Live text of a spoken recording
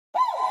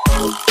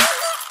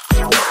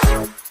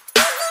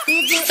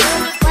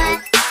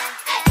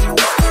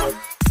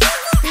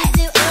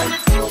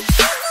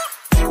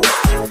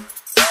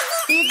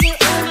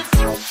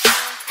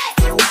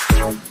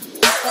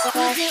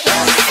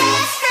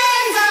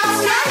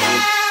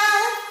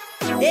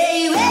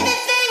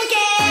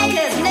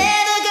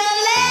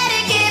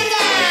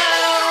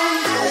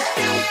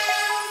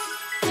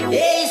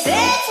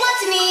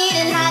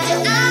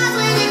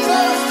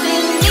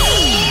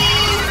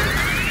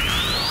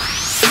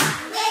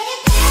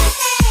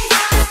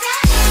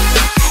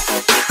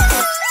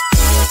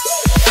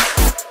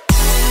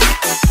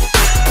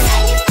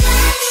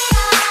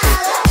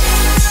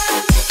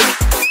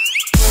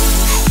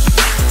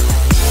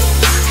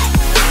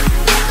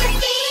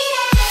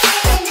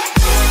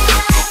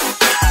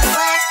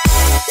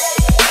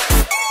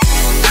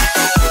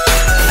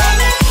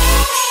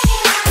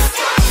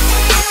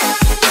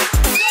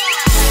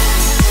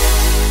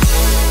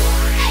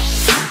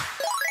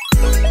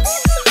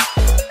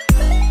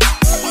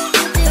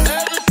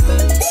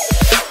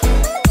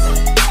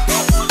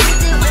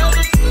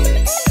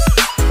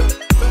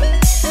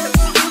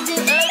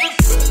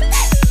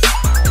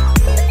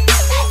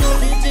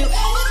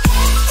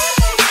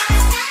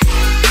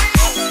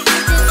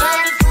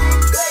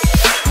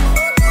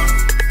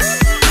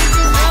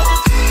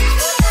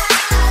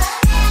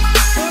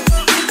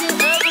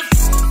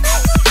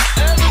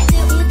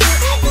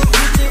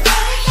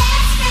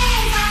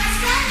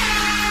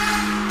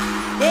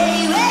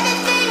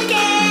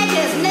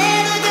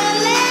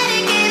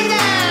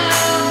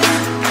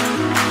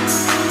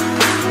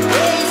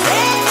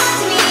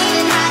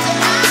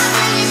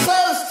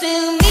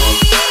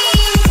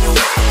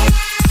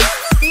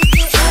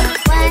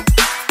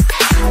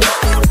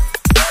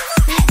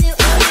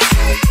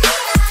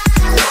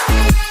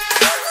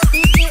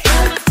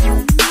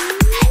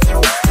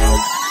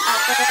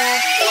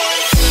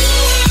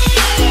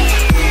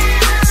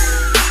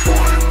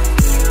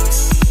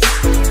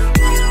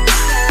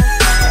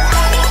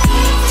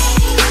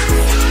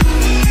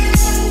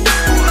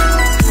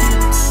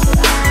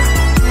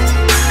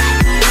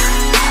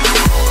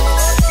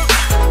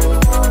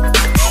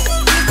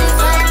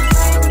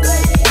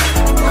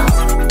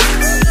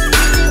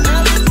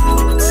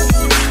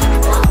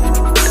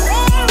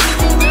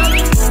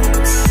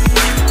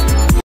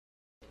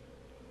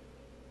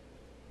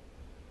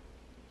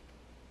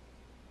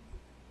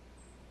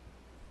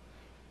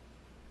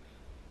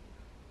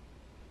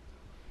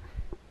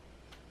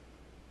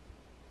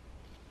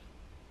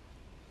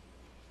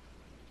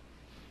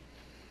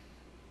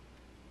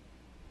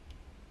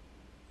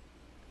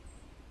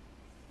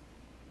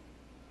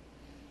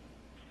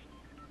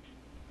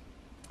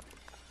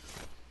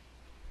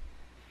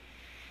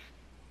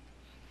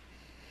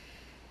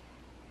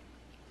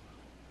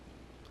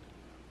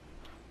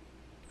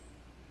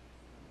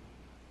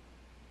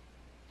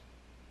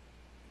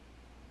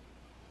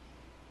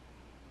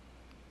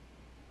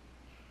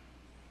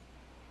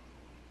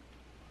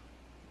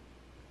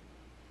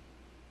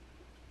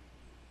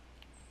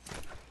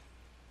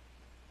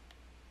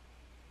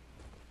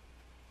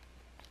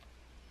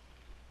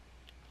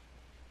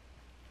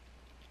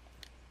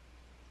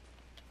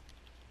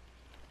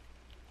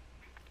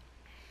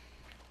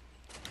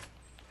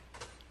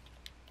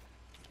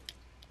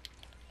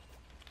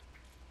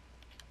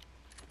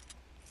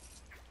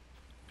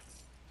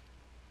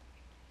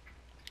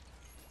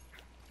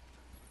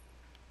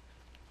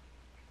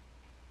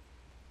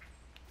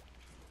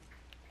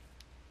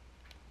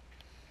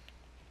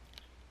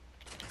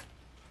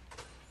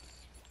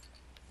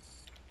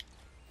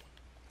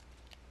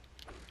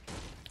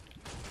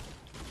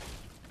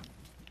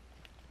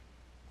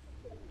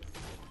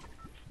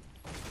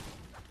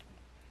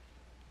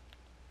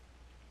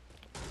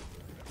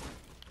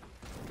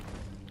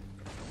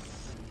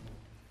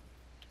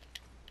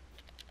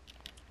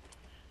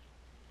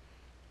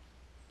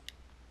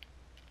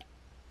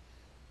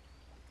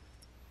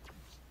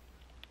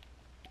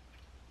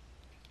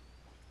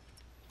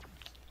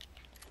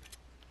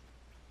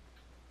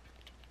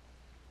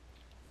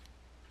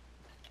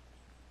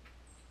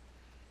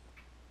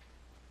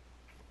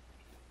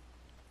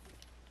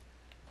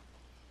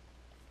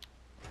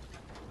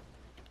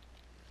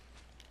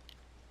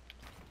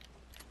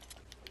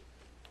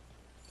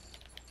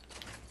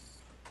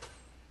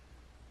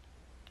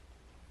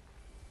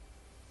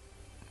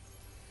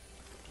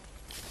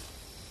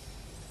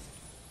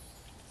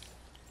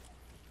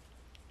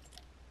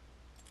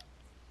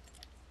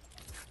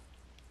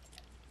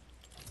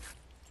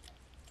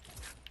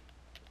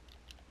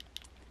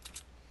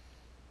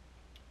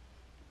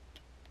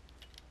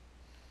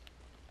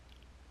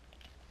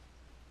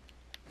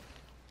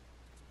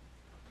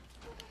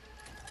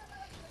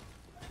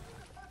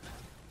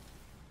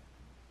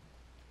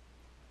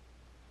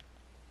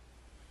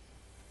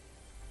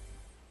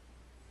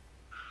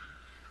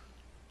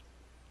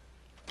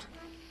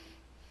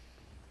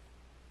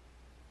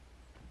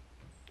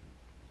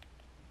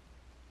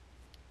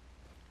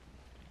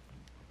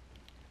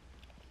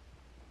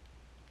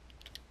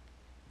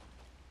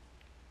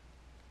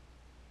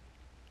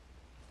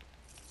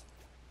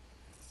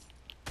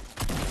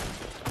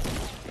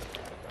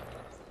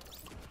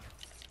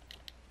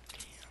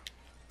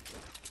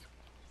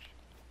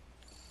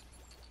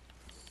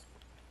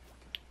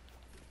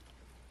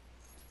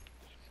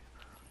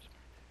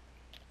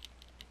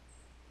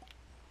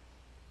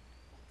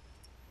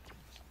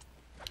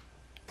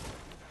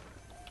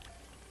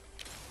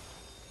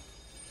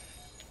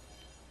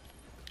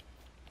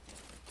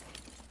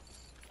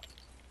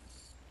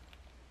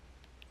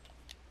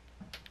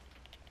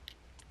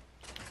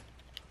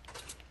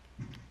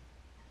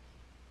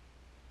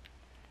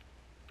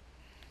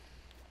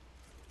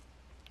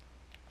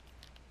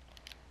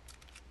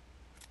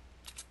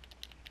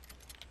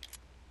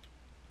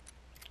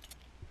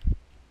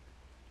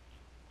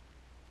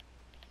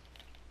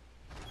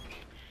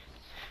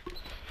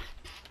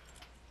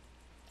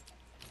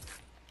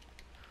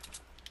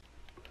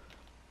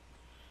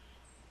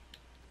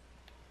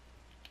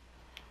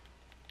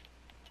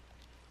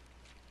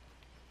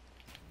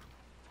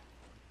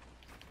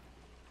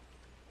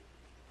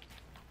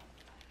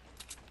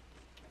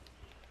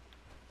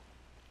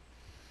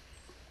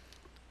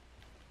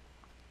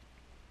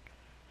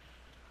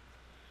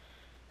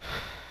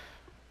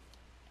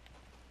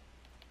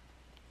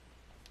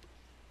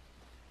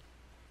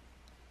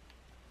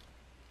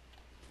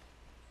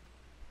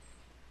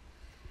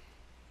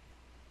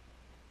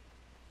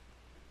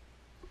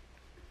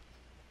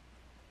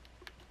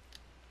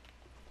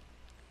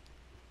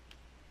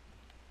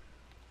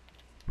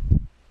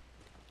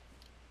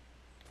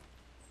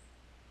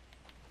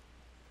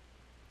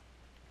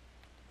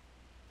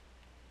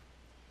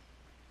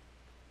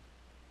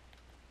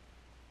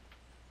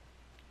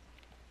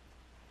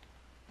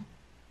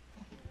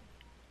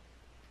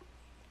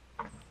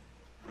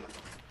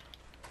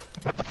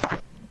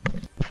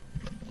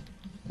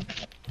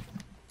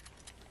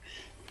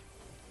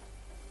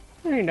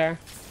Hey there.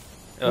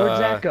 Where'd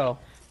Zach go?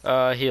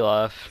 He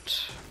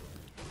left.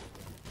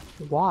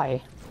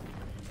 Why?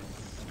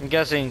 I'm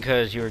guessing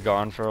because you were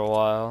gone for a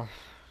while.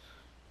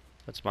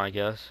 That's my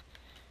guess.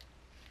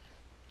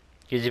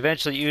 Because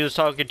eventually he was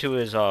talking to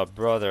his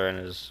brother and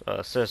his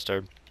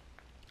sister.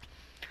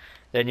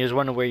 Then he was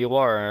wondering where you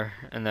are,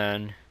 and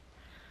then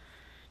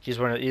he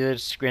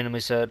just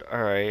randomly said,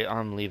 "Alright,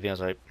 I'm leaving." I was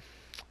like,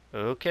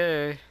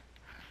 "Okay."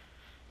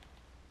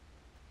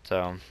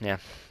 So, yeah.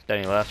 Then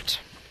he left.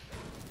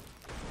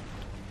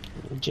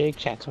 Jake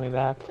texted me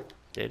back.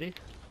 Did he?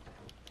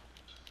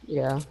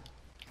 Yeah.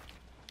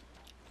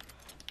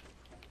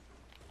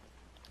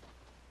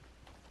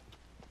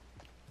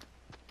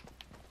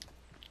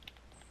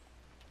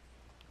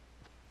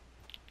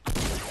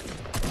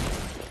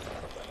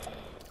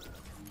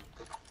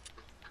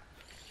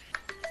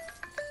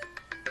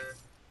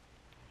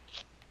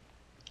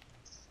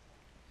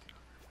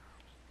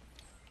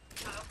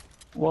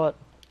 What?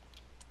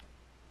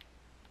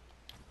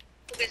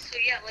 Okay, so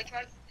yeah, like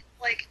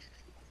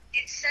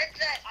it said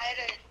that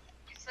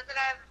it said that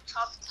I have a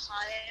tough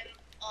time,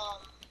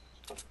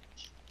 it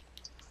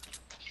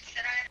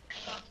said I had a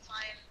tough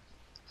time,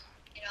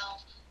 you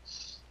know,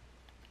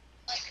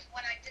 like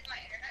when I did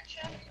my internet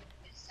check,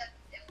 it said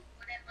it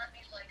wouldn't let me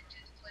like do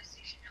the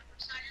PlayStation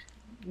Network sign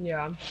in.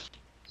 Yeah.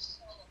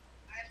 So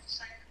I have to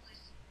sign in the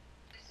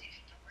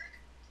PlayStation Network,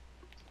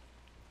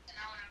 and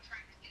now when I'm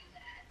trying to do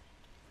that,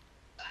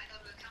 I go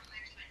to account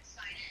management and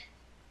sign in.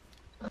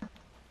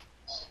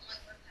 Oh, it might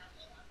work now.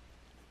 Hold on.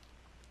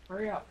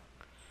 Hurry up.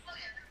 Oh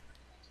yeah.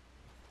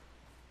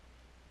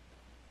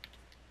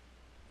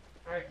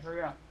 Alright,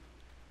 hurry up.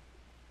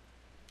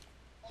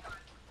 Hold on.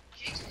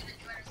 Jake's gonna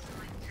join us in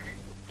like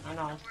 10. I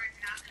know. We're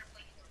not gonna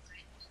play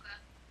Fortnite,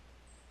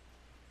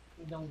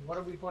 okay? Then what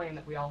are we playing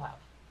that we all have?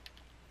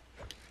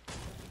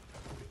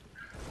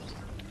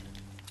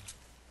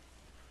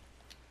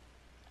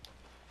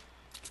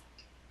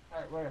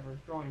 Alright, whatever.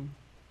 Join.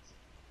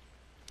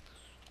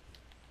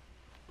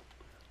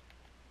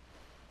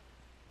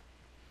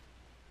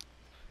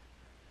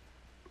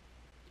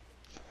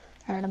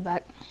 Alright, I'm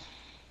back.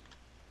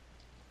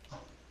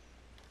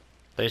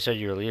 They said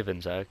you were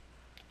leaving, Zach.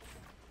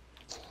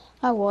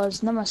 I was,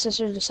 and then my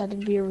sister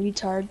decided to be a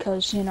retard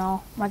because, you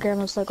know, my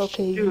grandma's like,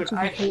 okay, Dude,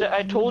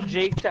 I told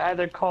Jake to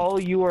either call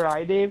you or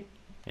I, Dave.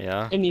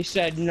 Yeah? And you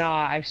said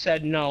nah. I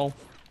said no.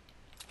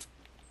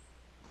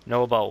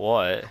 Know about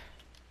what?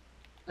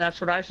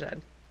 That's what I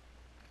said.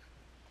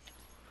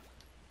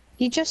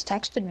 He just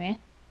texted me.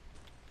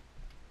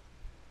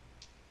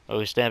 Oh,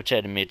 he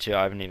Snapchatted me too.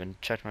 I haven't even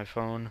checked my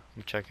phone.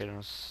 I'm checking in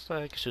a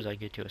sec as soon as I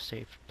get to a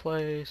safe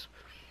place.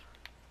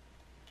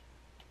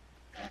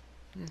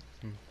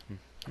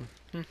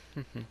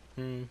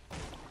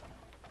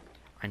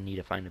 I need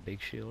to find a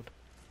big shield.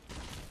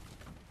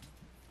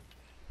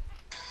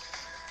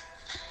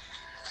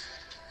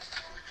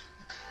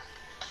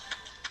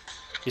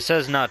 He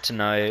says not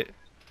tonight.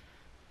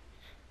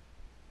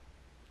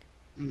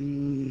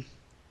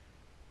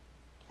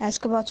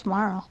 Ask about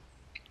tomorrow.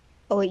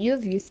 Oh wait, you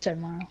have youth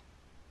tomorrow.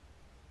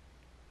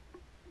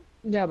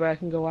 Yeah, but I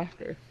can go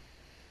after.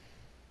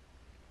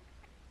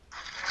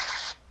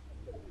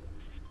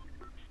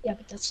 Yeah,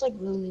 but that's like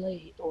really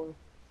late, or...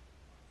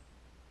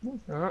 No,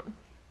 it's not.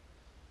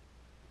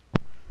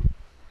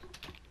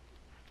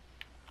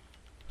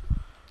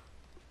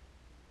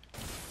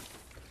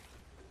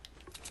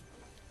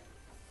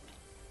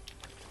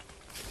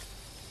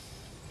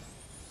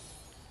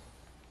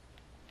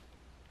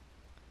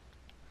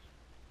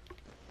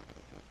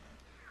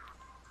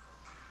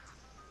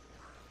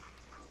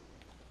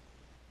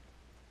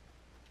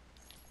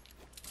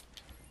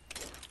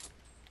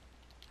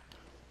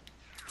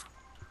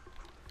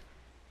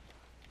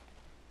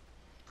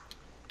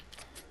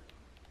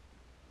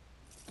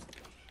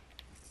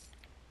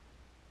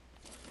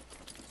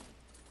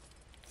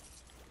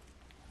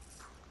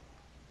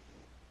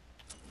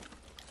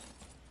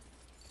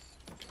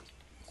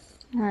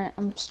 Alright,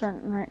 I'm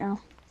starting right now.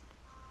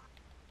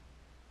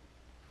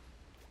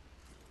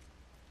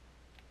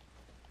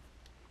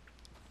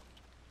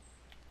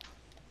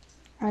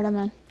 Alright, I'm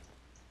in.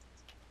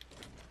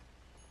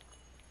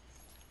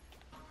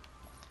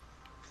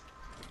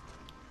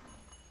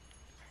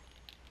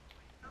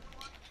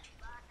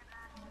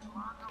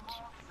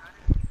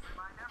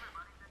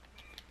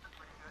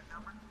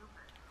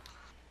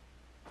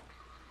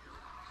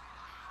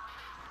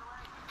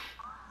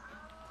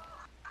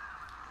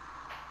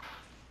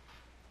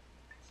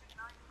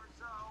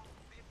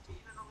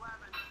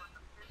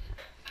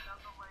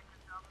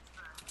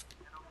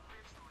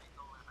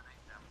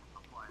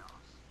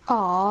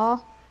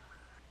 Aww.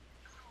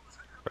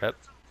 Rep.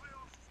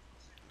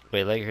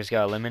 Wait, Lakers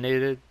got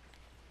eliminated?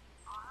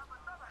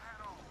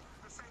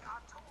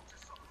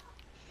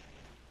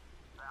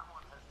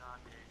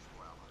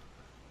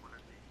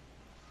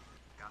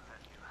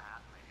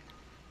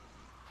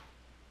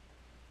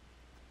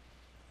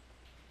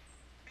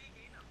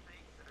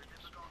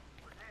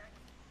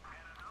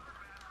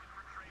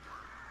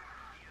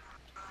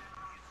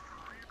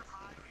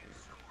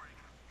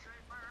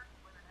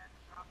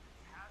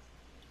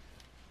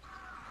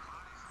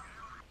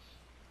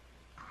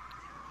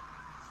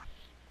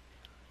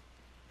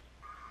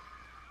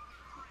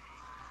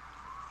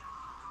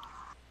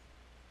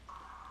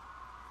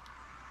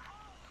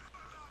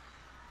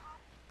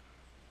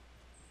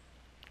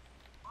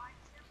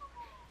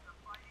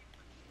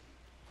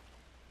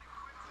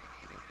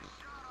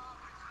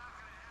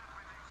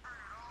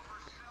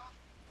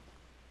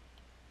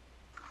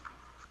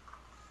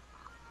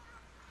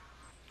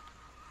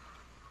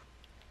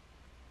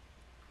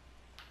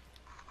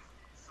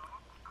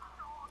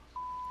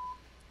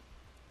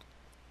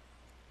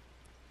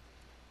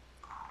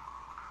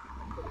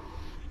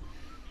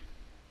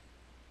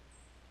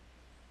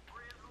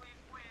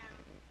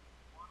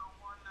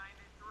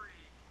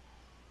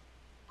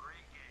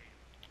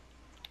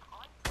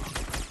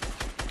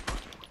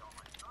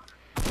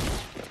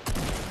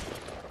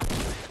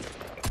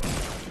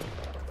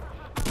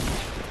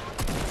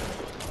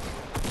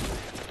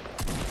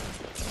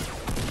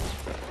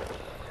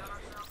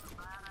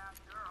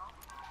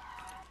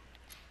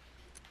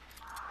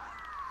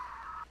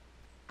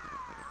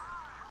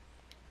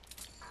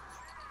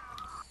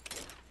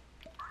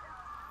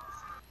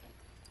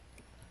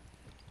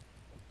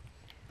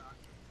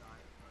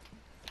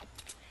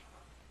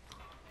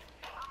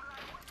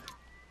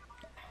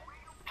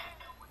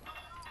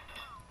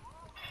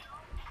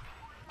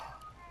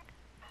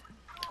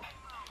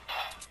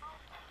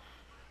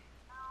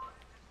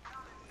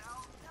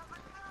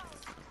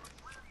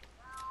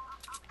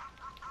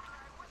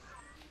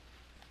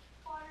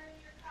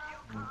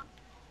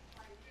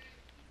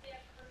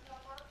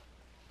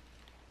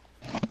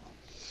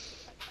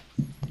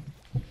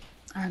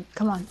 Alright,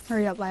 come on,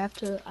 hurry up. I have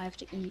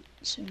to eat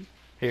soon.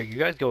 Here, you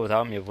guys go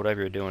without me of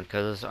whatever you're doing,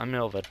 because I'm in the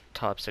middle of a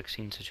top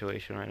 16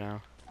 situation right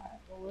now. Alright,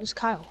 well, where's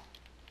Kyle?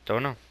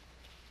 Don't know.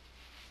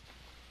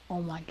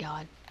 Oh my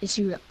god. Is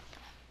he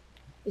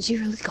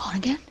really gone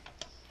again?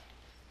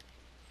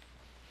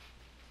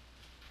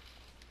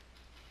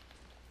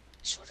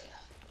 Swear to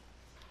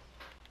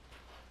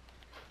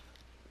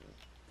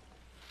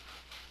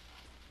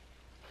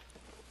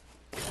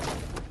God.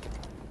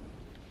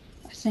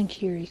 I think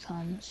here he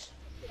comes.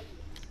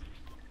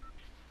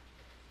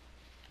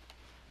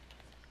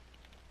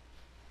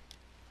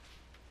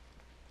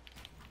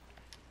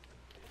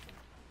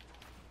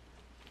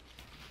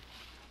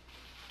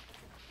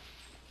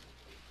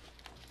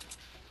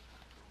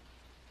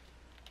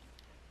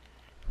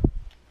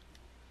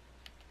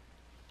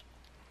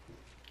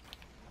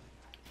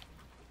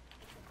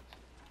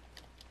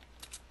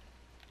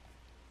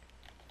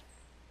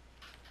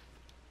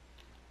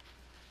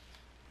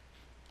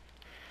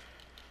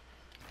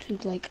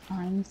 Dude, like,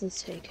 I'm the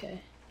TK.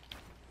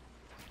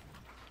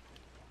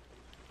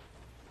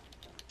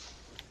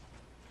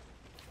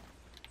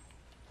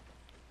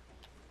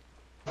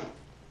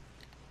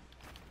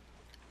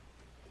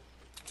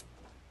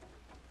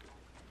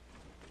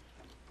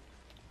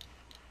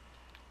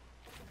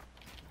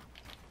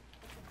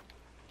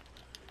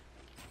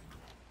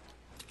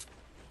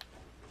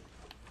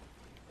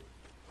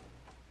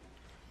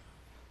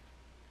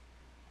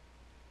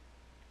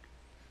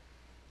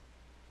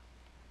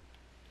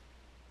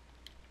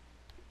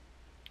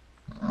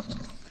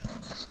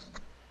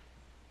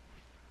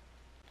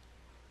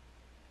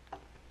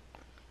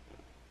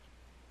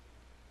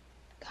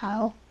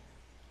 Kyle?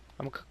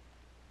 I'm.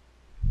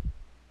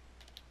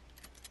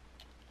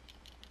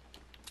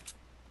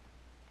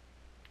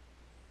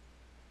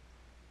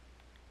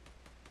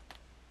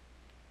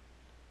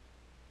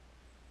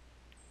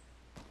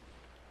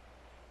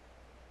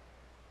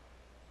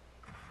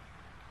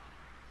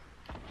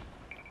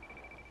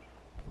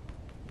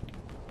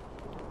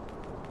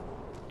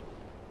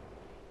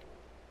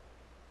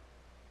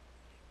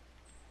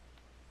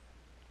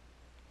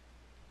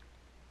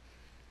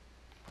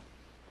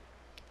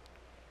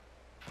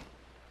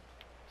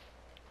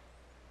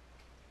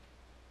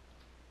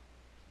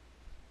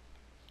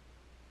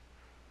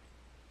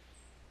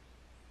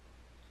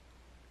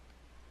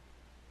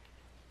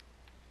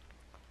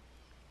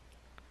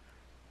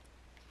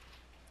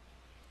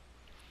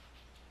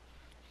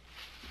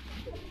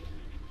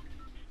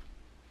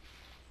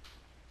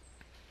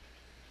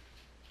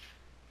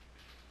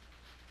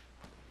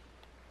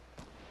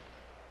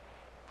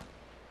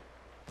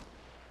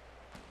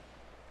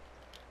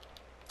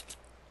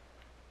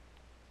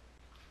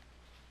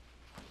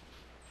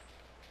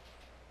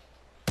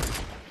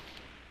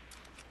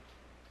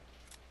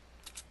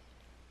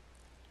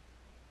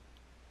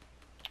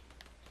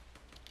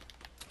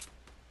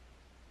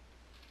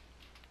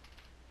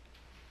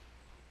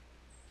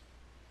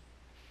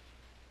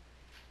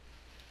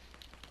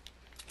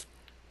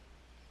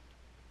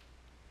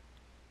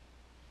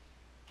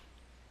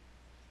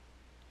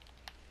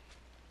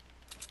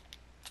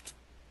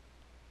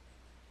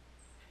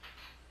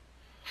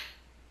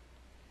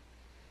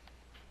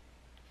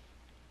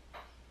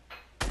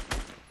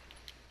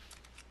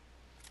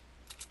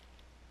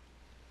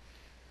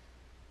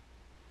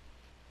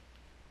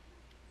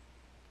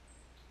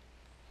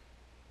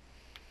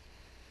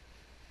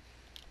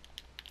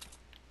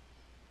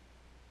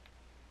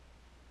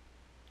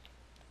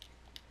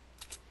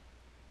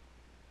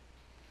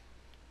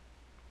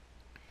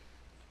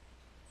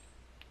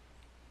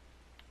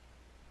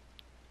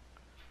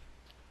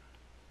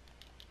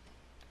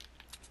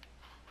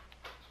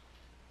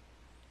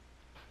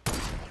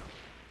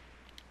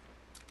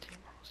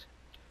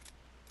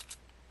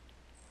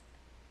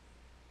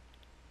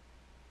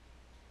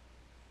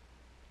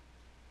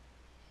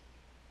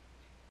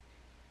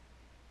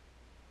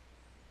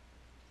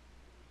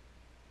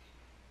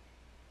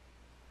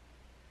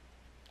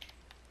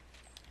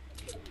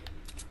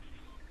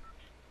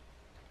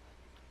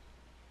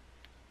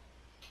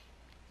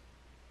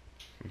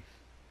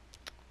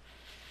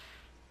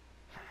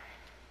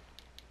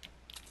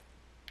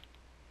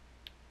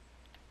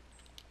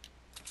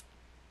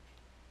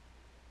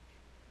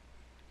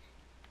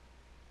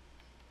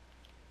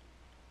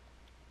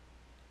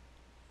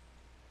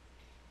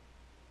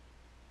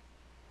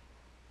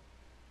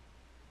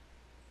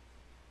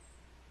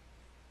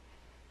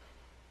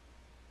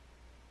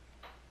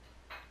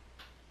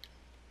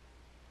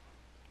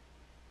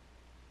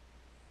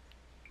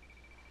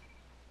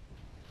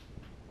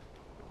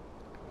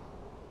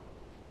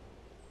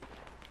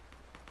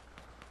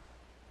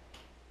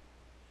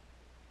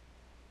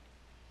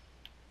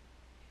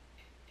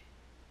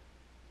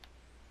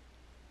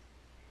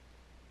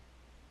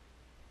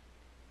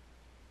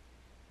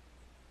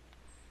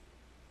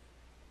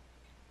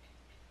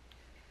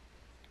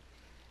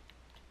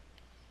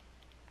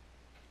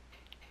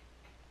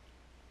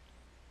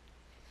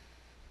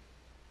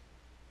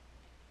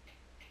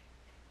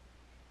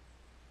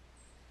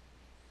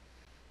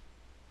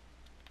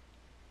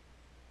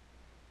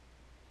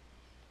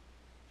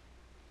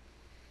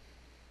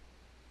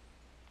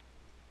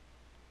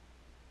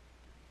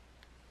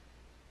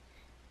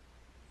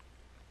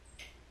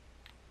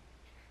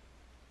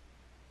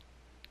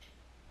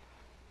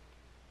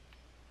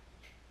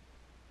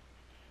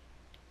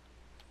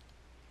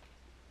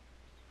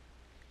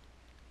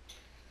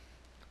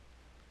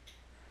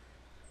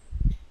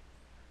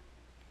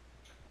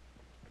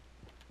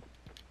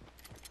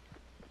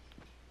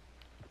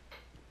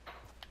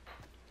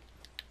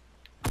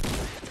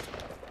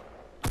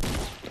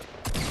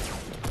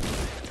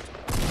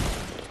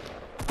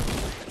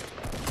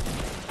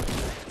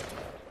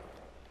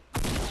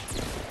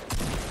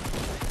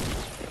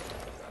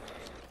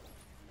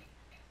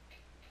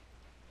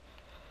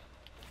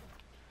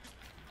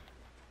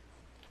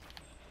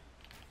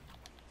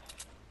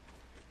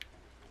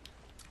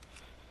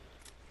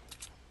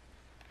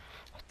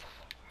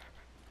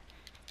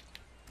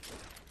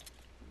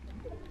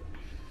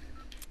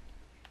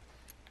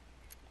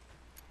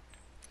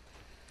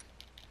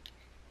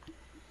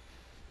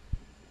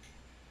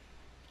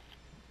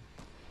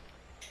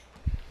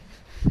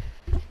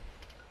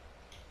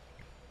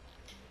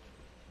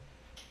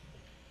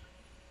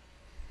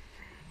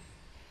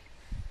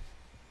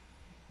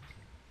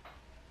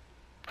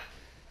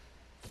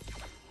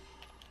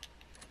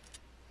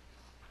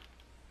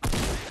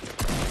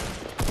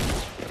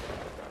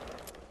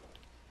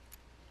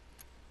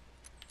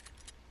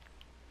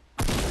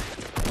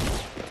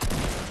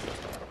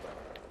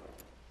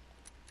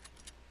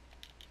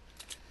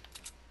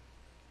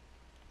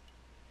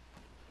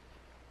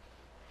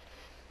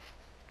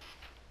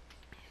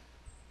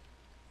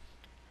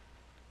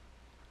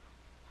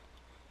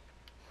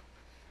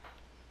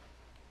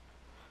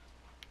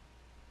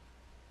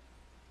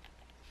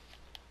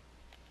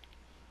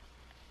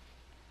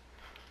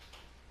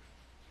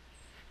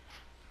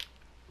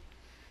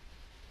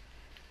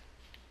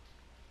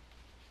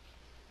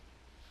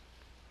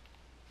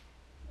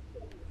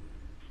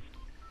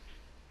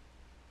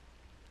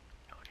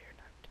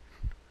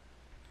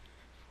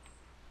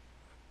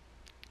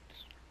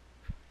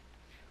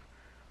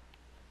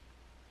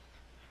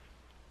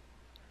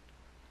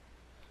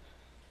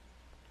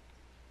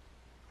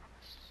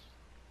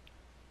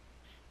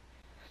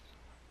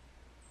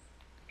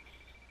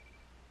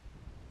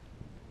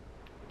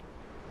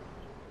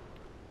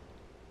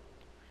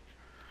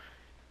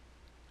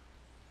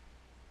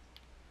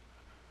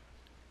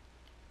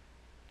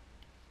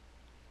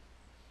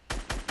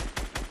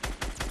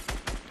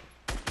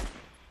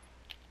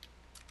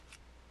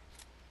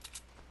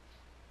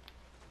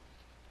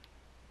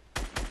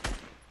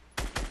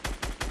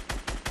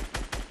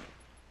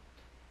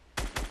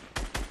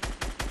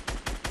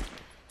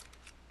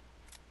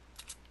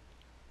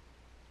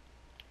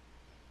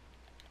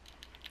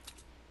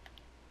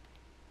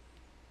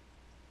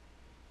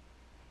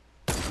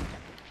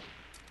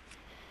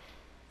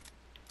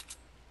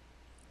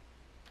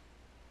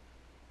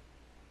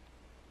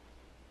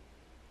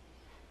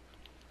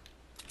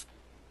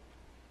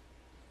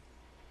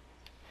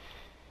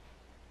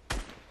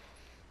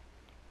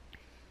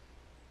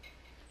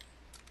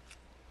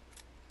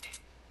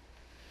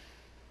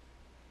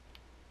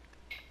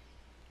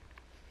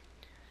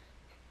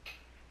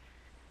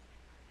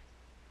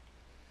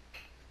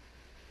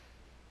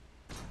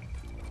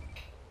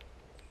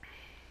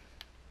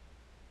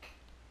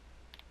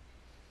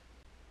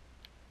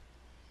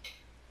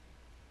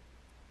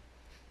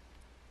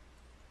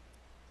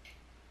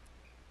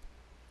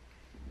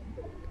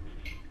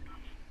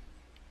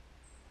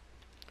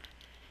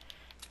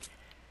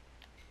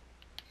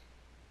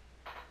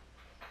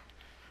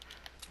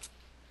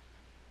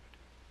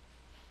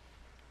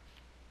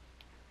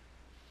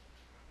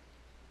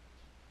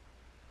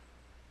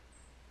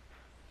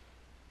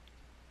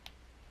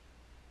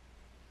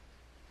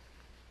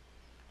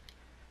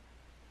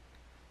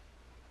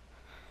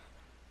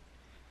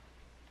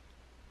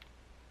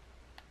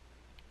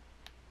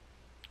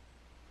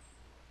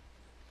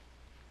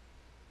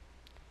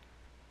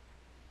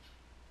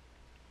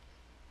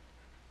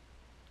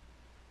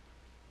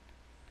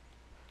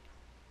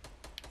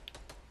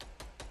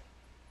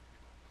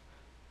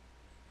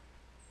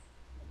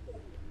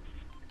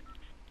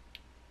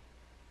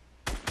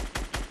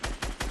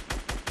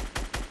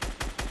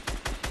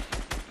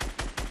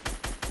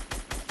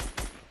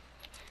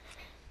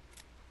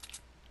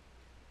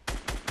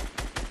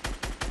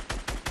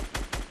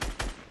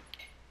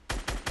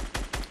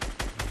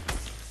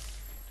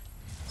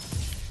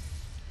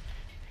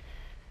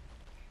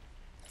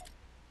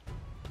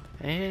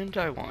 And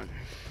I won.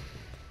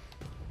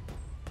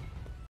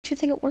 Do you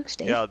think it works,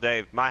 Dave? Yo,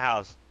 Dave, my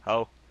house.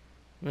 Oh,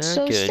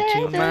 So Welcome stay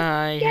to there,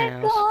 my get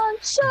house. gone,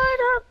 shut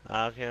up.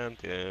 welcome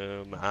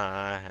to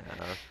my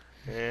house.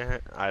 Yeah,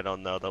 I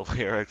don't know the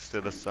lyrics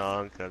to the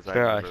song because I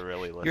You're never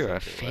really listened You're a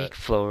to fake it.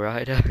 flow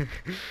rider.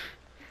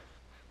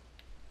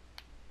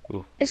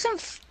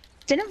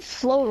 Didn't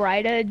Flo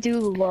Rida do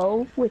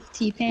Low with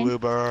T-Pain? Blue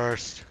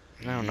Burst.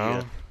 I don't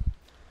know.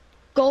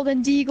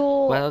 Golden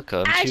Deagle.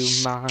 Welcome to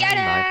Ash, my get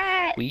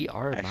mine. it! We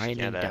are Ash, mining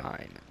get it.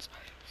 diamonds.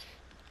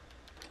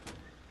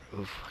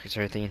 Oof, is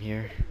there anything in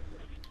here?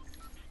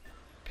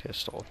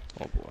 Pistol.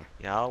 Oh boy.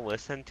 Y'all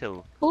listen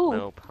to Ooh,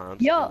 Lil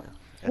Pump. yo,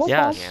 What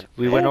Yes, about-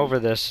 we went over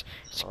this.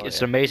 It's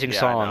an amazing I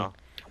song. know.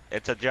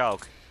 It's a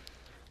joke.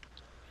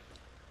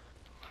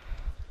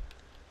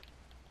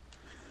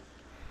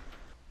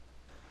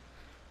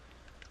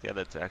 Yeah,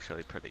 that's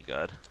actually pretty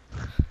good.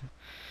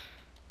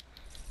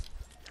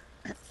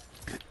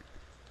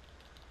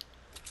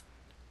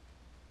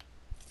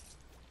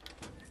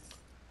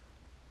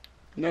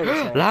 Notice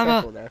how I Llama!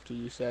 chuckled after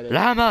you said it.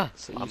 Llama!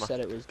 So you Llama. said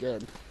it was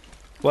good.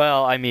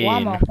 Well, I mean,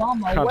 Llama,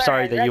 I'm where?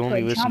 sorry that you That's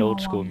only what listen to Llama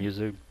old school Llama.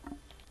 music.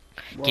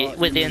 Well, Get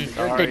within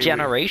Sorry, the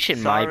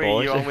generation, my Sorry,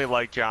 boy. you only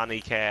like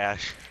Johnny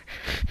Cash.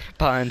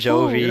 Bon You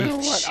Jovi. know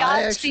what? I Shots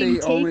actually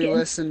being only taken.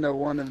 listened to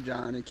one of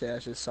Johnny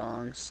Cash's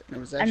songs, and it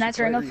was actually And that's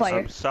Ring quite of Fire.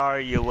 I'm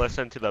sorry you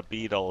listen to the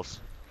Beatles.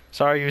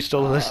 Sorry you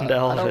still recent. listen to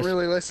Elvis. I don't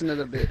really listen to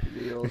the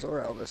Beatles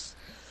or Elvis.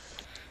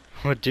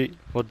 What do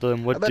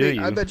I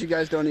you? bet you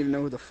guys don't even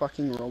know who the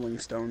fucking Rolling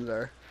Stones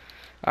are.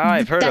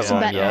 I've heard That's of a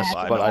them, bet yes,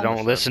 that but I happens.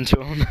 don't listen to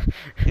them.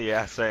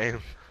 Yeah, same.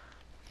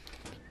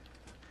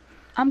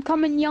 I'm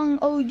coming, young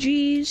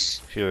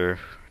OGs. Sure.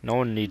 No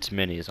one needs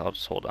minis. I'll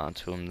just hold on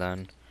to them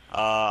then.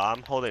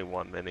 I'm holding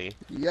one mini.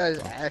 You guys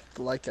act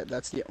like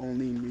that's the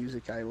only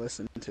music I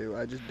listen to.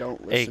 I just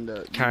don't listen to.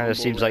 It kind mumble of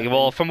seems like, rapping.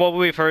 well, from what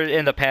we've heard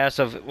in the past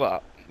of,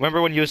 well,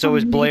 remember when you used to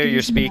always blare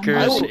your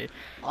speakers?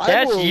 I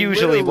That's will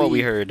usually what we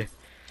literally- heard.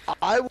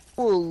 I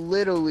will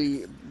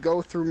literally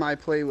go through my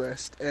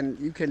playlist, and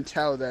you can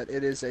tell that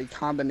it is a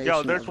combination.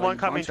 Yo, there's of one a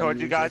coming bunch of towards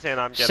you music. guys,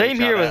 and I'm getting Same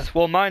here shot with,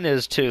 well, mine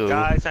is too.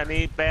 Guys, I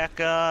need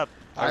backup.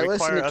 I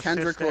listen require to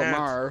Kendrick assistance.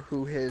 Lamar,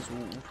 who is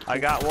I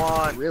got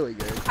one. really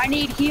good. I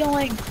need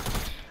healing.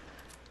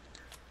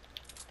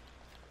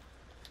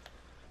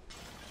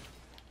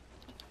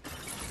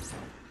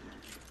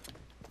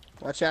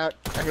 Watch out!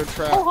 I hear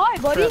trap. Oh, hi,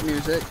 buddy. Trap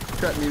music.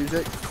 Trap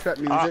music. Trap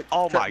music.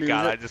 Oh trap my music,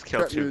 god, I just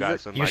killed trap two music,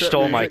 guys in You my trap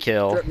stole my music,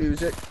 kill. Trap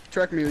music.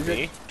 Trap music.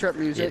 Me? Trap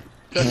music.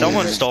 trap Someone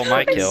music, stole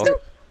my trap kill.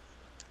 music,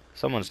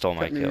 Someone stole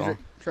my Trap kill. music.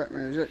 Trap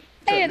music.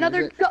 Hey, trap another.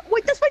 music.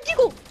 Wait, that's my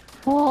deagle.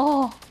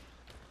 Oh,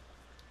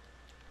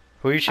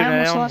 Who are you I shooting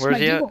almost at? lost Where's my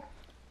he at? deagle.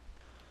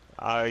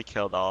 I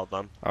killed all of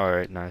them.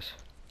 Alright, nice.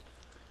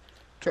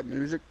 Trap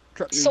music.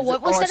 Trap music. So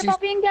what was I that see-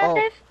 about being dead,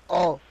 Dave?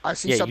 Oh, I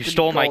see Yeah, something you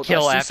stole my gold.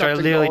 kill see after I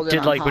something literally gold and did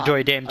I'm like hot.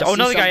 majority damage. I Oh, see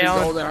another guy, something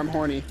Alan. gold and I'm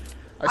horny.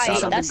 I see Aye,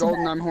 something that's gold bad.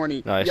 and I'm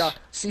horny. Nice. Yeah,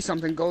 see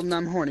something gold and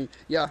I'm horny.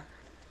 Yeah.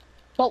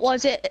 What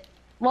was it?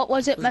 What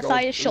was it, It was gold-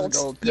 Matthias it was a Schultz?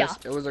 gold Yeah.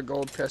 It was a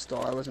gold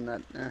pistol. I wasn't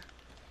that.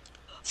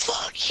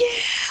 Fuck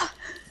yeah!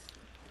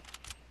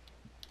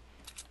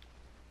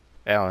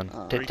 Alan,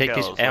 Three take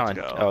these. kills, let's Alan.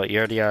 go. Oh, you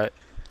already got.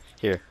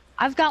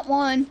 I've got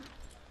one.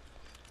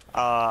 Okay,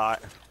 I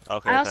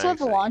also have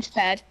thanks. a launch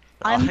pad.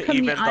 I'm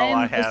Even though I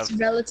I'm have- a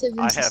relative in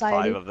I have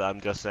society. 5 of them,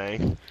 just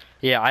saying.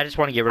 Yeah, I just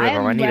want to get rid of I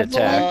them. am I need a rebel.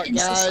 tag. In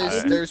Guys,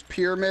 society. there's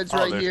pyramids Oh,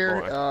 right there's here.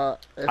 more.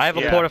 I have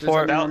a Yeah, porta does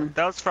fort. anyone-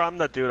 That was from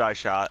the dude I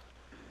shot.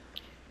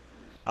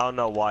 I don't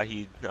know why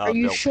he Are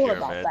you built sure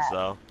about pyramids, that?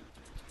 though.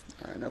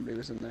 Alright, nobody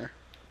was in there.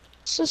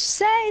 So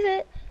say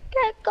that.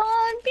 Get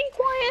gone. Be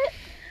quiet.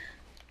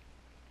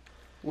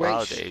 Wait,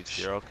 Wow, shh, Dave,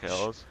 0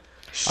 kills.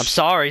 I'm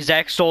sorry,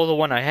 Zach stole the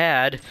one I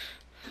had.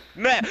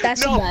 Man,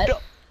 That's no, a bet.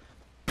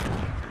 no,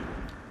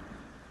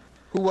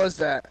 who was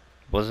that?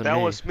 Wasn't that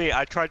me. was me.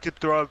 I tried to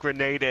throw a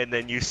grenade and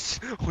then you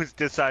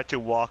decided to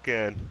walk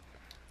in.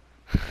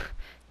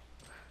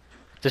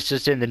 This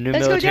is in the new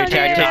Let's go military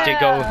down tactic to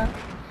go. there.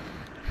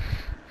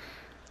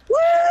 Woo!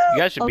 You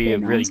guys should be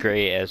Okay, really nice.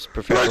 great as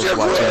professional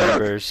SWAT team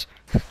members.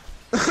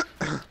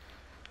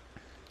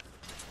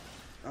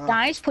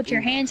 Guys, put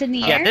your hands in the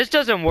Yeah, air. this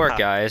doesn't work,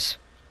 guys.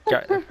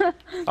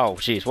 Oh,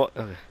 jeez, what?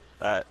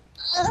 That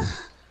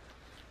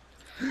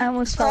I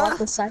almost fell off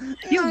the side.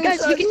 Yo,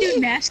 guys, we can do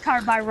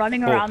NASCAR by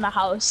running around the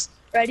house.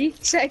 Ready,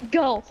 set,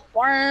 go.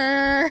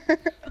 Whirr.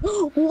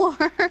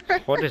 Whirr.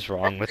 What is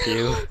wrong with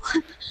you?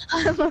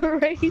 I'm a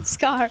race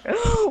car.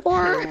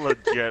 Whirr. you're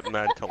legit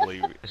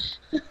mentally.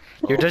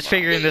 You're just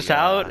figuring this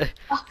out?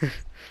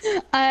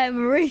 I'm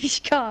a race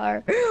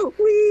car.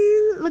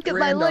 Wee. Look at my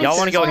Random. lights. Y'all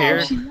wanna go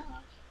here?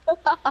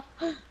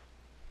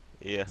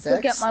 Yeah.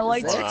 Look at my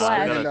lights Zach's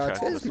flash. got I'm gonna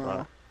check this autism.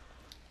 one.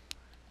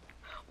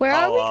 Where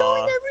are we Oh,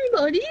 going,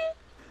 everybody?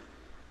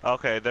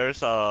 Okay,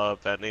 there's a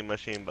vending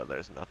machine, but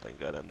there's nothing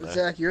good in there.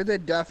 Zach, you're the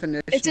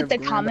definition Is it of the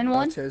grand common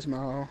one?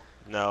 autismo.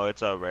 No,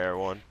 it's a rare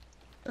one.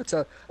 That's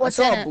a. What's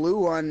I saw in a it? blue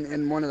one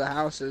in one of the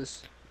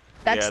houses.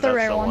 That's Yeah, the that's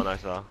rare the one. I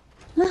saw.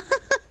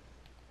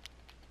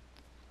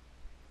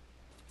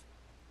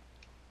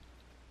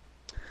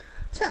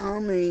 tell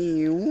me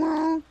you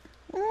won't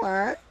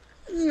let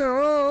Just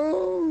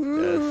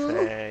go.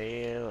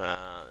 say you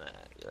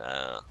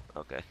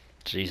okay.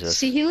 Jesus.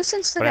 See, he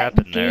listens to What that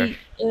happened there?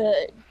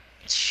 gay,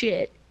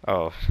 shit.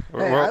 Oh,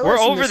 Hey, I we're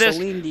listen over to this.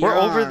 Celine We're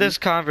over Dion. this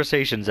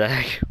conversation,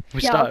 Zach.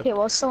 We Yeah, stopped. okay,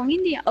 well,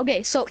 Celine Dion.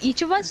 Okay, so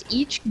each of us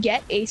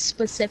get a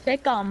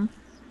specific, Oh,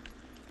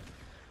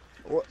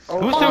 Who's Oh,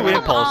 doing come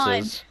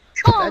impulses?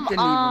 that come didn't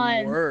on.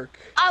 even work.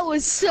 I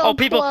was so Oh,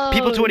 people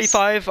close.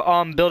 25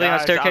 building on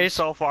Guys, I'm staircase.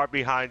 so far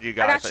behind you I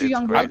guys. got you, It's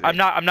young crazy. blood.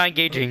 I'm not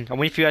engaging. I'm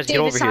waiting for you guys to get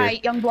over Davis, here. hi,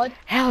 young blood.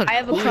 Helen, I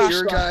have a Who's crush.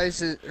 your guys'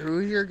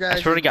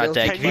 swear to God, guilty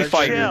Dak, Can you you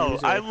fight pleasure me.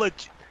 chill? I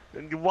music?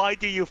 Why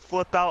do you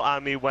flip out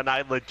on me when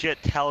I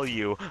legit tell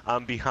you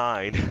I'm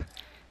behind?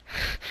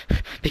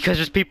 Because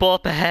there's people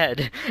up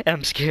ahead. And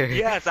I'm scared.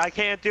 Yes, I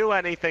can't do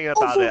anything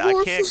about it.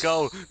 I can't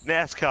go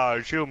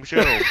NASCAR, shoom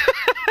shoom.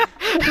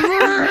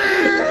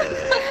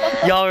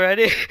 Y'all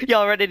ready?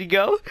 Y'all ready to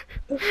go?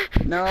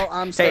 No,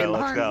 I'm staying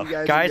let's behind. go. You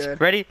guys, are Guys,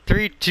 good. ready?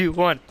 3, 2,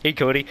 1. Hey,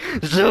 Cody.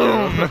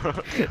 Zoom!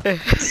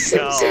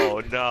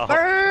 No.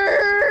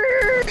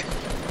 Bird!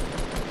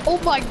 Oh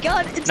my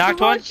god, it's Knocked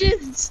the one.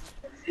 Russians!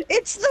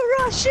 It's the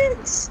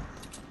Russians!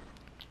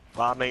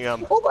 Bombing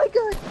them. Oh my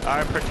god!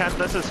 Alright, pretend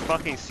this is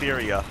fucking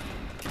Syria.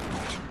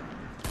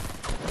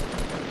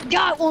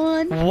 Got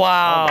one!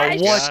 Wow, Oh my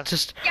what God.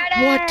 just Get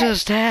what it!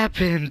 just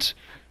happened?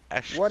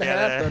 What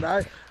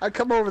happened? I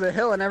come over the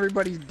hill and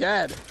everybody's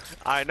dead.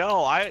 I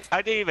know, I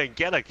didn't even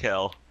get a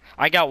kill.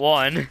 I got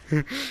one.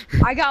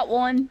 I got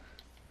one.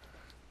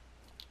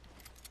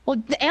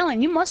 Well,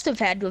 Alan, you must have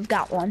had to have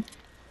got one.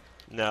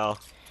 No.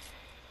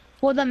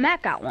 Well, then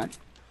Matt got one.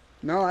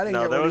 No, I didn't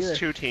No, get there one was either.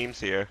 2 teams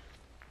here.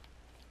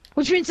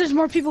 Which means there's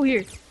more people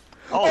here.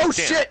 Oh damn.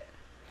 shit!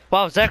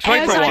 Wow, Zach's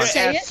right As for I one.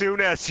 say it. As soon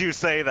as you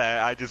say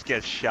that, I just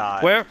get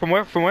shot. Where? From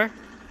where? From where?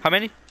 How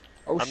many?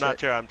 Oh I'm shit! not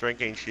sure, I'm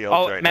drinking shields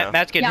Oh, right now.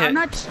 Matt's getting Yeah, hit. I'm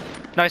not.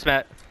 Nice,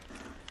 Matt.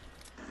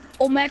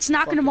 Oh, Matt's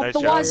knocking him up Nice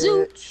the job.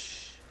 wazoo.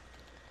 Bitch.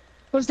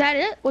 Was that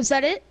it? Was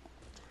that it?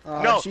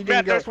 No, she Matt,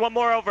 didn't go. there's one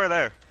more over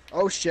there.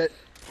 Oh shit!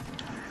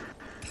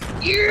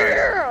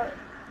 Yeah.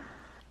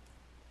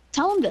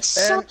 Tell him to And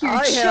suck your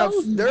I have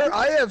children.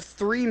 I have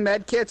 3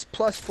 med kits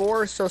plus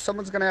 4, so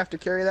someone's gonna have to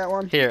carry that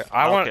one. Here,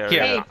 I I'll want. carry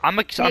Here, it. I'm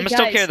gonna still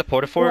guys, carry the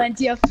porta fort. When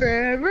your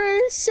Ferrer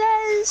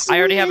says I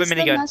already have a who is the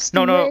minigun.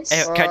 No, master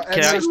hey, race? can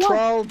And I? there's So do I.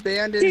 12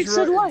 bandage. Dude,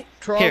 so do I.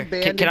 12 Here,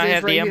 bandages can I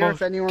have right the ammo? here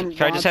if anyone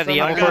Can I just have the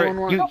wants ammo them. for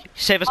Anyone it? You want-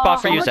 save a spot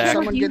for how you, much Zach. ammo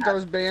Someone do you get have?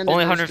 those bandages.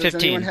 Only Does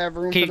 115. anyone have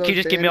room Can for you those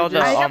just give me all the,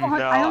 bandages? I have um,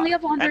 I only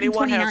have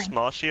Anyone 129. have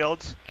small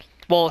shields?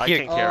 Well, I here,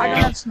 can carry I don't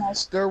it. have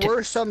smalls. There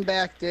were some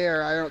back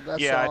there. I don't. That's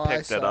Yeah, all I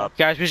picked it saw. up.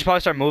 guys, we should probably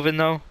start moving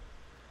though.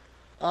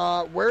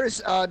 Where's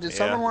did Yeah,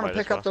 someone want might to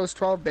as pick up well. those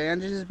 12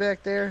 bandages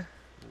back there?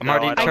 I'm No,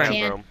 already I don't trying. have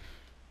can't. room.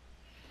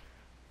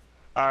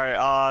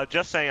 Alright,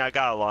 just saying I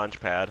got a launch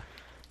pad.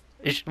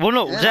 Well,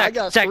 no, Yeah, I Zach,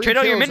 got Zach, 3 trade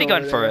out your kills minigun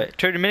over for there. it.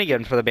 Trade your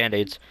minigun for the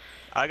band-aids.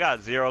 I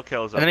got 0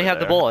 kills And then we over have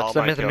the there. bullets. All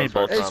Then my we have the mini kills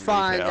were bullets. It's from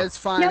fine. retail. It's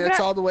fine. Yeah, but it's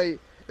all the way.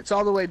 It's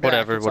all the way back.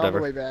 Whatever, It's whatever.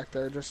 all the way back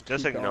there. Just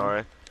Just keep ignore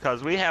it.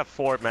 Because we have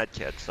 4 med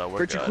kits, so we're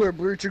Breach good. clear.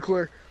 Breach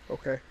clear.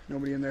 Okay.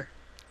 Nobody in there.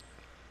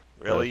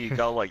 Really? You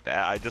go like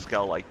that? I just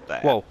go like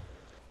that. Whoa.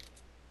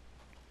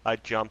 I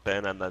jump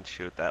in and then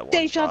shoot that one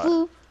Deja shot.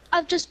 vu.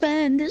 I've just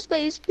been to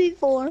space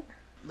before.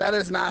 That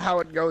is not how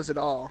it goes at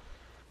all.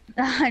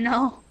 I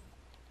know.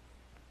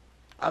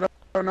 I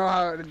don't know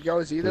how it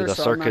goes either. The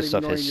So I'm not circus even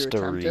of going to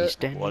attempt history, it.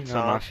 standing What's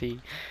on my up? feet.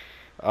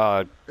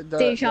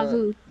 Deja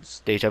vu.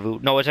 Deja vu.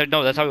 No,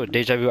 that's how it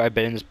deja vu. I've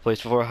been in this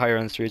place before. Higher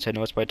on the streets. I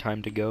know it's my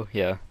time to go.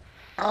 Yeah.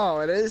 Oh,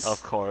 it is.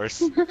 Of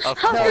course. Of No,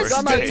 course. it's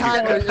not my Dave.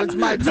 time. It's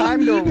my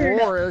time to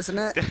roar, isn't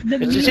it?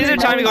 It's either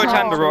time to go or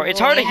time to roar. It's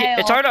hard to Hell.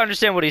 it's hard to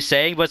understand what he's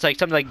saying, but it's like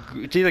something like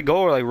it's either go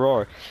or like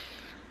roar.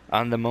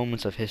 On the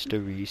moments of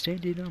history,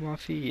 standing on my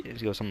feet.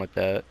 It goes something like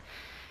that.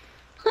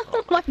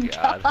 Oh my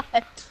God.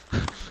 god.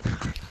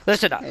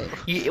 Listen,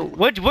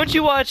 once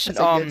you watch It's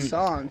a good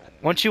song.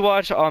 once you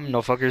watch No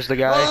Fuckers the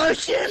guy, Oh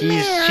shit, he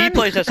man!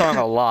 plays that song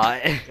a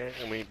lot.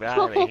 Get me back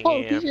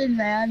Oh here. shit,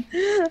 man.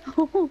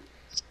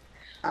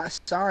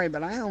 Sorry,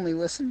 but I only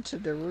listened to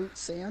the Root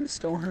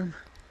Sandstorm.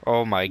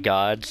 Oh my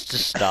God,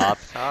 just stop.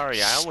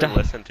 Sorry, I only Stop.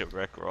 listen to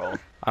Rickroll.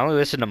 I only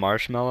listen to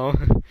Marshmallow.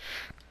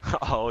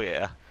 Oh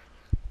yeah.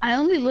 I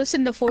only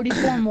listened to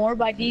 44 More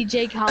by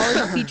DJ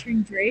Khaled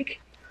featuring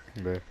Drake.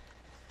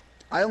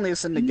 I only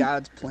listen to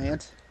God's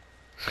Plant.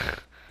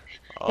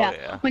 Oh yeah.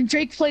 yeah. When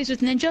Drake plays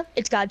with Ninja,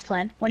 it's God's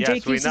plan. When Yes,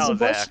 Drake we uses know, a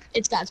bush, Zach.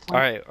 it's God's All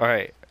plan.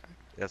 right.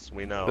 Yes,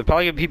 we know. We're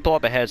probably gonna people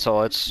up ahead, so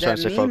let's try That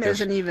to stay meme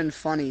focused. isn't even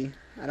funny.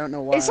 I don't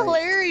know why. It's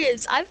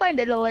hilarious. I find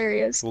it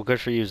hilarious. Well, good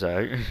for you,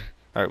 Zach.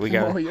 All right, we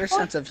got Oh, it. your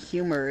sense of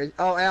humor.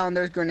 Oh, Alan,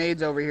 there's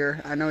grenades over here.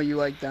 I know you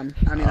like them.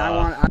 I mean, I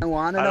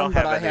wanted I them, don't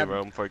but have I any have.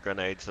 room for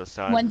grenades this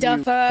time. When the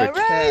You Ferrer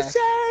protect.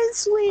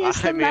 says we is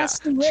I the mean,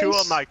 master 2 race.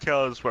 of my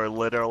kills were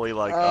literally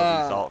like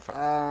a result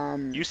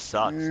from. You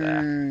suck,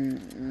 Zach.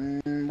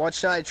 What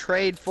should I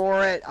trade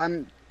for it? I'll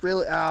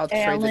trade the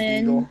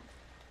Alan. Beagle.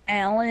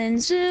 Alan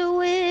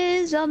Zoo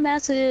is a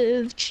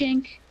massive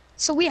chink.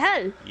 So we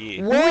had.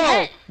 Yeah.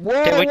 Whoa!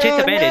 Whoa! Okay, wait, take the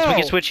whoa, band-aids. We whoa.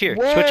 can switch here.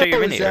 Whoa, Switch out your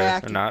mini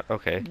Zach. or not?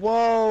 Okay.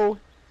 Whoa!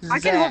 I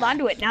can hold Zach. on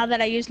to it now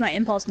that I used my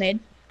impulse nade.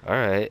 All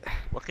right.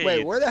 Look at Wait,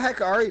 you. where the heck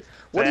are you?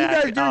 What are you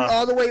Zach, guys doing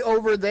all the way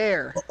over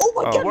there? Oh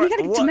my Oh. god, we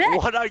gotta get to Matt.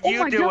 What are Oh you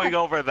my doing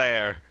God. over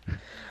there?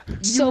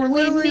 You were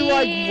we literally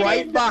like meet right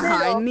in the middle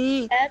behind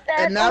me, at that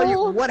and now you.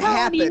 old What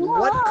county happened?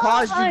 What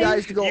caused you line.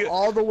 guys to go You-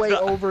 all the way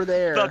the- over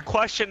there? The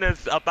question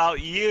is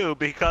about you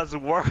because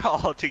we're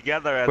all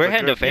together as We're a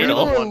heading group. to You're You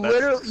the fatal. were one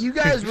that's- literally, you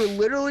guys were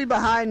literally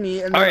behind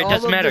me, and All then right, all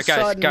doesn't of matter, a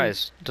sudden,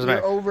 guys. Doesn't you're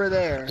matter. over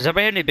there. Does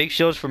everybody have any big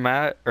shields for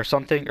Matt or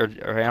something or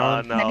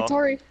Alan? No.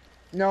 Negatory.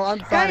 No, I'm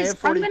fine. I Guys, have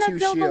I'm 42 gonna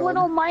build shield. a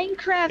little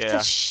Minecraft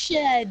Yeah.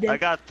 shed. I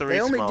got 3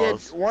 They only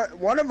smalls. did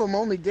one of them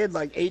only did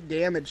like 8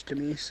 damage to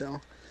me,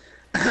 so.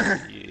 Yeah.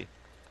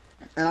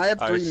 And I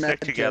have All right, 3 stick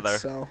medkits, together.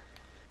 so.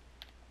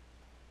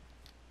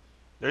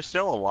 There's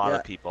still a lot Yeah.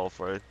 of people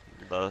for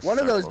the One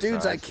of those circle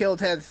dudes I size. killed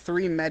had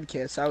 3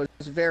 medkits. I was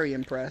very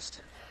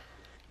impressed.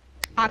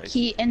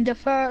 Aki in the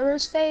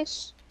first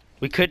face.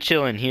 We could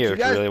chill in here You if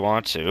guys- we really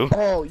want to.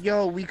 Oh,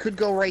 yo, we could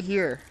go right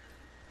here.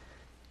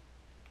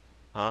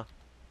 Oh,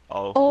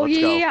 Oh let's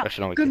yeah, go. yeah, yeah.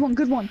 Actually, no, we Good can't. one,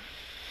 good one.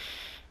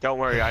 Don't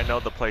worry, I know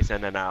the place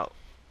in and out.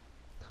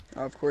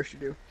 Oh, of course you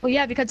do. Well,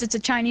 yeah, because it's a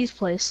Chinese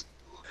place.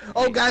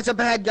 Oh, guys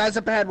up ahead,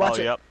 watch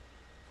it. Yep.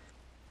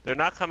 They're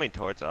not coming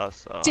towards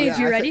us. So. Dave, yeah,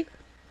 you I ready?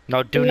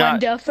 No, do not.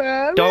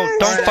 Wonderful.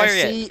 Don't Alright, fire I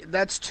yet. see,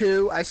 that's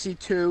 2. I see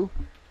 2.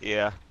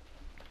 Yeah.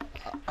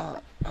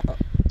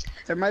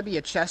 There might be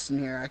a chest in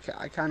here.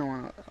 I kind of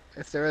want to.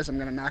 If there is, I'm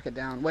gonna knock it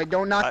down. Wait,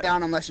 don't knock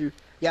down unless you.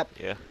 Yep.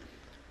 Yeah.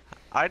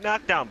 I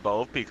knocked down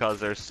both because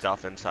there's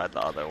stuff inside the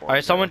other one. All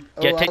right, someone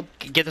Oh,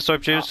 get the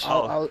soap juice. I'm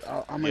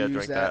gonna Yeah, use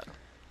drink that.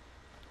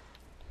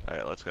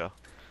 Alright, let's go.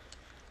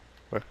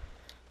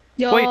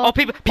 Yo, Wait, oh,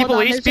 people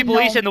on, east, there's a people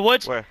east gnome. in the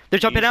woods. Where? They're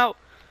jumping East? out.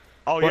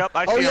 Oh, What? yep,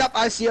 I see Oh, 'em. yep,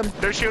 I see him.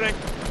 They're shooting.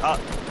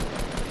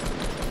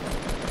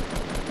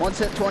 One's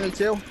hit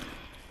 22.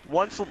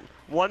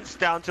 One's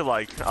down to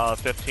like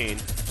 15.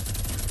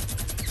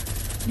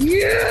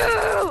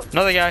 Yeah.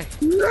 Another guy.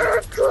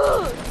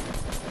 America.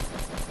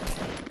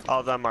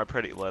 All of them are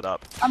pretty lit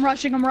up. I'm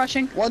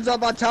rushing. One's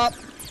up on top.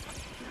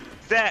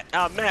 That,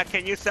 Matt,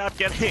 can you stop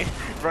getting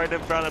right in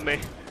front of me?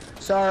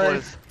 Sorry.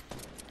 Please.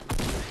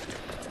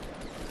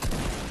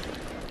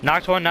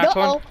 Knocked one. Knocked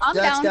one. Uh-oh, I'm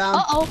That's down. down.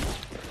 Uh-oh.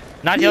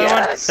 Not the other one.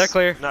 Yes! They're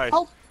clear. Nice.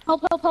 Help,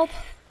 help.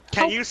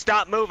 Can help. you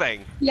stop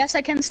moving? Yes,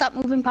 I can stop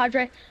moving,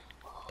 Padre.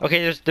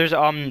 Okay, there's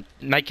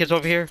medkits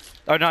over here.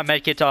 Oh, not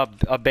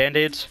medkits.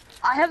 Band-aids.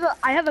 I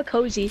have a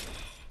cozy.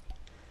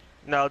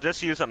 No,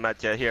 just use a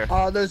medkit here.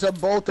 Oh, there's a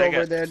bolt Take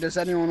over it. there. Does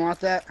anyone want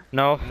that?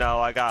 No. No,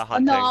 I got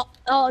hunting. No,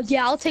 oh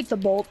yeah, I'll take the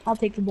bolt.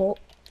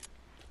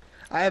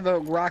 I have a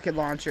rocket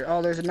launcher.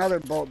 Oh, there's another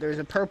bolt. There's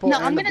a purple No,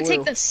 and I'm a gonna blue.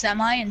 take the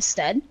semi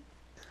instead.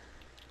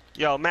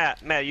 Yo,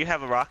 Matt, you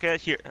have a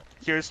rocket?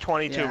 Here's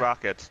 22 Yeah.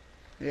 rockets.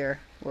 Here,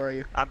 where are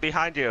you? I'm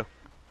behind you.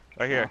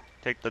 Right here.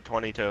 Take the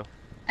 22.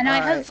 And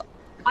Alright.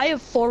 I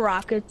have 4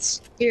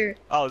 rockets. Here.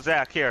 Oh,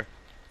 Zach, here.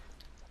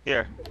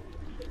 Here.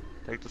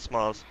 Take the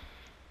smalls.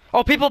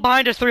 Oh, people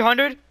behind us.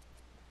 300.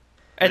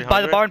 And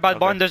by the 300?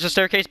 barn, Okay. there's a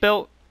staircase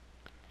built.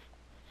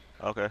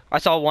 Okay. I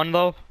saw one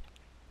though.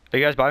 Are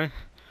you guys by me?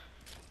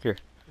 Yeah.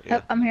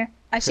 Yep, I'm here.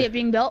 I see it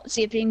being built.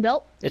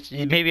 It's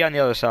maybe on the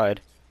other side.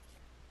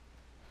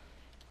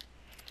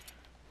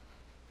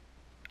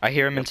 I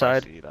hear him Yep, I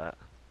inside. see that.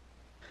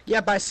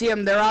 Yep, I see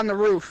them. They're on the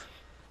roof.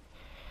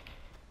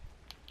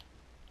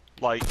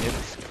 Like,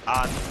 it's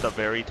on the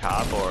very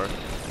top, or...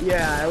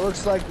 Yeah, it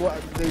looks like what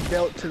they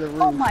built to the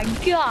roof. Oh my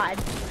god.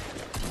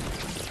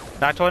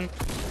 Knocked one.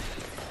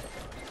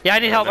 Yeah, I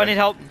need help. I need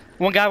help.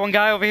 One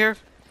guy over here.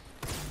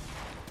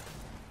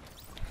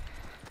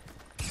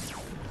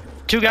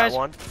 2 guys. Got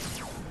one.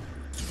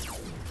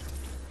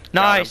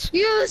 Nice.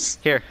 Yes.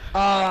 Here.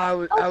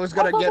 Oh, I was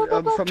gonna get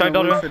from Try the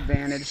building roof it.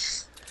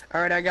 advantage.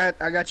 All right,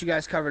 I got you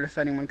guys covered if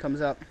anyone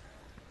comes up.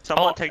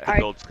 Someone Oh, take the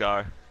alright. gold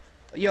scar.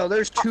 Yo,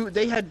 there's 2.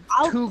 They had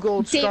I'll- 2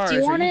 gold Dave, do stars.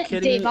 you want Are you it?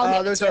 kidding Dave, me? I'll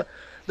get There's it.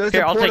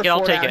 a I'll take it. I'll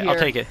porta-fort take out it. I'll here.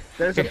 take it.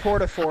 There's a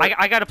porta fort.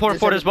 I got a porta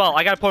fort as well.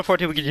 I got a porta fort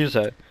too. We could use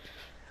that.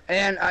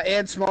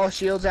 And small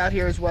shields out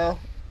here as well.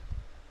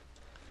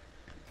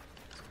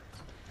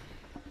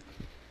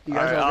 You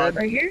guys Alright, all good?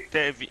 Right here.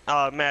 Dave,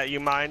 Matt, you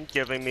mind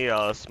giving me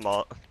a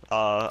small,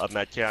 a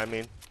medkit, I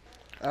mean?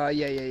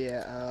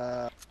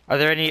 Yeah. Are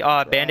there any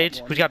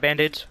band-aids? one. Who's got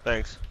band-aids?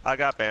 Thanks. I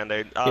got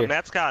Band-Aid. Here.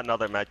 Matt's got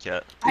another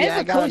medkit. I Yeah, I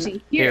have a got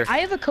cozy. Here, Here. I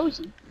have a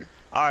cozy.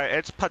 Alright,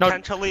 it's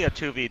potentially a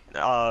 2v,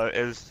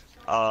 is,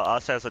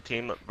 us as a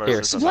team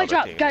versus Supply another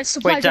drop, team. guys.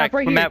 Supply Wait, drop Zach.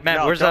 right here. Matt,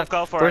 No, where's don't that?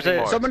 go for Where's it it?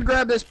 anymore. Someone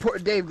grab this.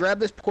 Dave, grab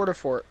this porta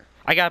fort.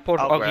 I got a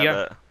porta. I'll Okay, grab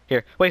yeah. it.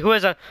 Here. Wait, who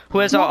has a No,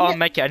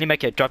 medkit? I need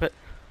medkit. Drop it.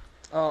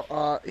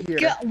 Oh,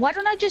 here. Why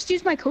don't I just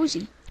use my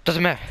cozy?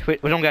 Doesn't matter.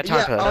 We don't got time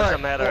Yeah, for that. alright.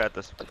 Doesn't matter at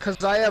this.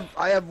 Cause I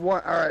have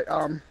one. All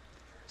right.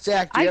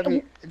 Zach, do you I have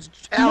any?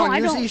 No, Alan, I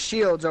use don't. these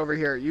shields over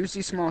here. Use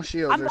these small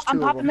shields. There's 2 I'm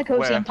of popping them. the cozy.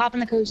 Where? I'm popping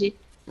the cozy.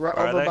 Right,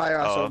 Where are over they? by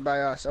us.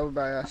 Oh. Over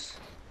by us.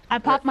 I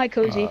popped my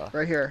cozy.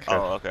 Right here.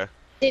 Oh, okay.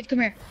 Dave, come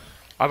here.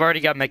 I've already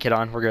got medkit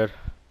on. We're good.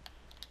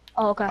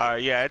 Oh, okay.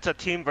 Yeah, it's a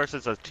team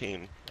versus a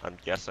team, I'm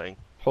guessing.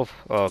 Oh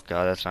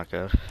god, that's not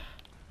good.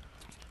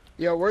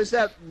 Yo, where's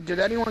that? Did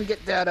anyone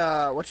get that?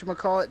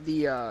 Whatchamacallit?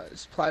 The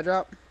supply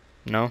drop?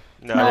 No?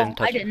 No, I No, didn't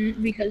touch I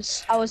didn't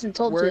because I wasn't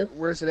told to.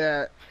 Where's it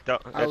at?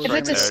 don't, If it's right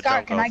it's a there. scar,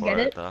 Don't can go I for get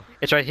it? though.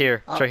 It's right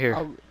here. It's right here.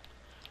 I'll go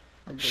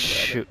grab it.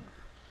 Shoot.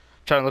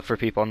 Trying to look for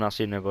people. I'm not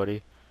seeing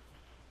anybody.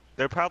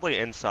 They're probably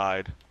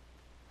inside.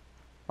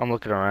 I'm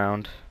looking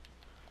around.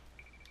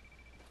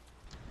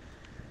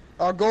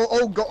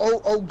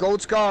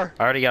 Gold scar.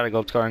 I already got a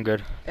gold scar. I'm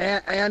good.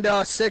 And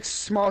 6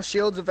 small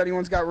shields if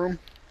anyone's got room.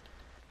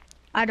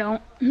 I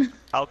don't.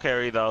 I'll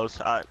carry those.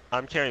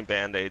 I'm carrying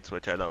band-aids,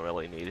 which I don't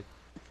really need.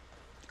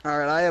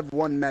 Alright, I have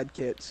 1 med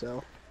kit,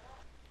 so.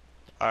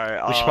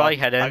 Alright, We should probably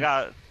head in.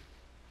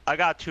 I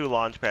got 2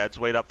 launch pads.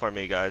 Wait up for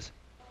me, guys.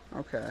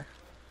 Okay.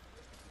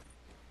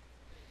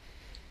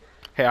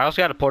 Hey, I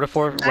also got a porta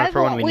for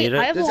when we need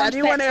I it. have a Does launch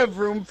anyone pad. have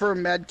room for a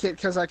med kit?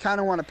 Because I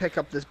kind of want to pick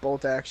up this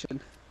bolt action.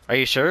 Are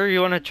you sure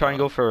you want to try and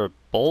go for a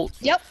bolt?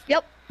 Yep.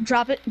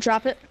 Drop it.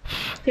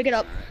 Pick it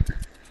up.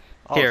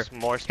 Oh, Here, it's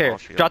more small Here,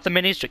 shields. drop the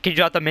minis. Can you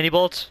drop the mini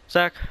bolts,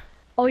 Zach?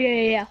 Oh,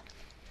 yeah.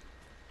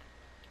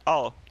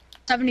 Oh,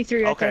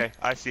 73 right okay. there.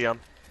 I see them.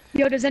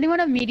 Yo, does anyone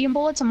have medium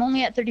bullets? I'm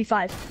only at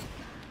 35.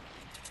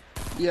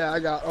 Yeah, I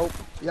got. Oh,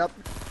 yep.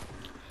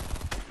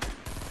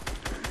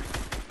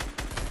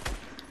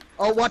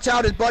 Oh, watch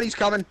out! His buddy's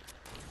coming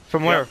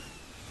From where?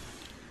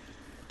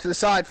 to the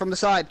side. From the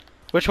side.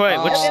 Which way?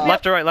 Which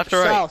left or right? Left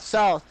or right?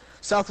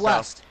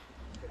 Southwest.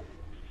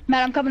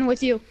 Matt, I'm coming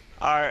with you.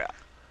 Alright.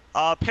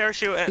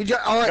 Parachute and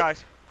All right.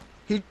 guys.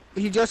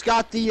 He just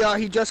got the.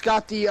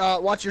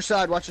 Watch your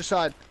side. Watch your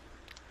side.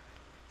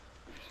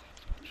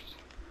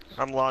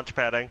 I'm launch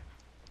padding.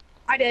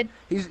 I did.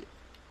 He's.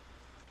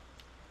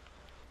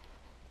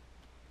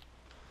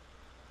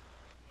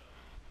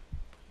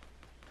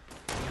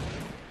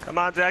 Come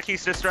on, Zach.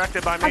 He's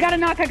distracted by me. I got a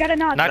knock.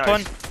 Knocked Nice.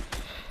 one.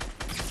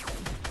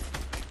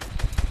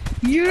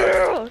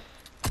 Yeah.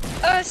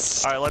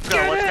 Alright, let's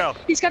go.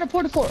 He's got a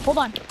porta fort. Hold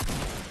on.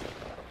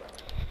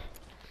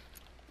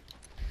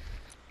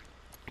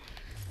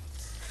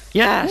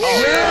 Yes.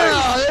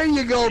 Yeah, there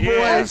you go,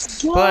 Yeah.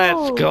 boys. Go.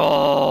 Let's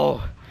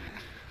go.